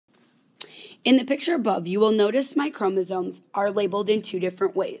In the picture above, you will notice my chromosomes are labeled in two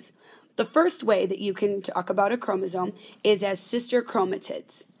different ways. The first way that you can talk about a chromosome is as sister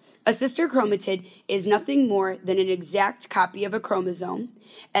chromatids. A sister chromatid is nothing more than an exact copy of a chromosome,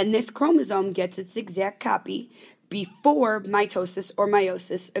 and this chromosome gets its exact copy before mitosis or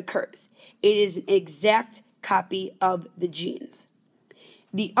meiosis occurs. It is an exact copy of the genes.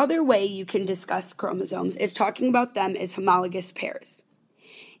 The other way you can discuss chromosomes is talking about them as homologous pairs.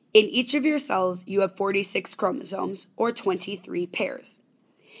 In each of your cells, you have 46 chromosomes, or 23 pairs.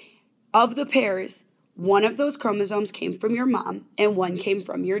 Of the pairs, one of those chromosomes came from your mom and one came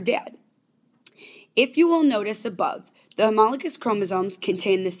from your dad. If you will notice above, the homologous chromosomes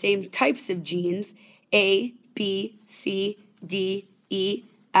contain the same types of genes, A, B, C, D, E,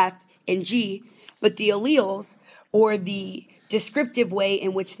 F, and G, but the alleles, or the descriptive way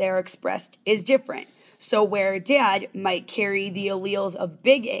in which they are expressed, is different. So where dad might carry the alleles of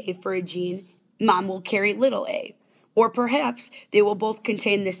big A for a gene, mom will carry little a. Or perhaps they will both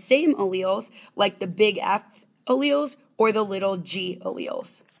contain the same alleles, like the big F alleles or the little G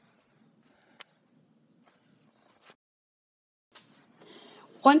alleles.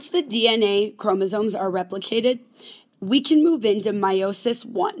 Once the DNA chromosomes are replicated, we can move into meiosis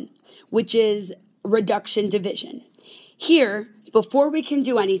 1, which is reduction division. Here, before we can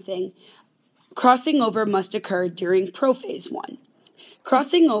do anything, crossing over must occur during prophase 1.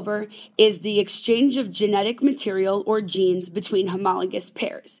 Crossing over is the exchange of genetic material or genes between homologous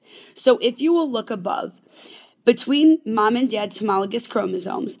pairs. So if you will look above, between mom and dad's homologous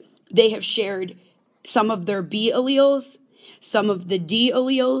chromosomes, they have shared some of their B alleles, some of the D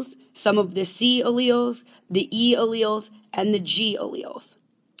alleles, some of the C alleles, the E alleles, and the G alleles.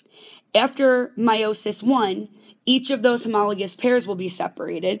 After meiosis 1, each of those homologous pairs will be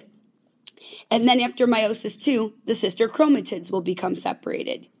separated. And then after meiosis 2, the sister chromatids will become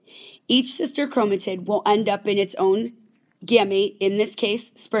separated. Each sister chromatid will end up in its own gamete, in this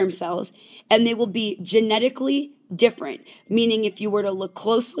case, sperm cells, and they will be genetically different, meaning if you were to look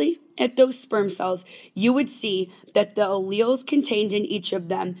closely at those sperm cells, you would see that the alleles contained in each of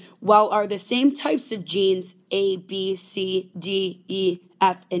them, while are the same types of genes, A, B, C, D, E,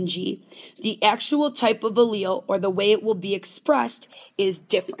 F, and G, the actual type of allele, or the way it will be expressed, is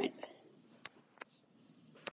different.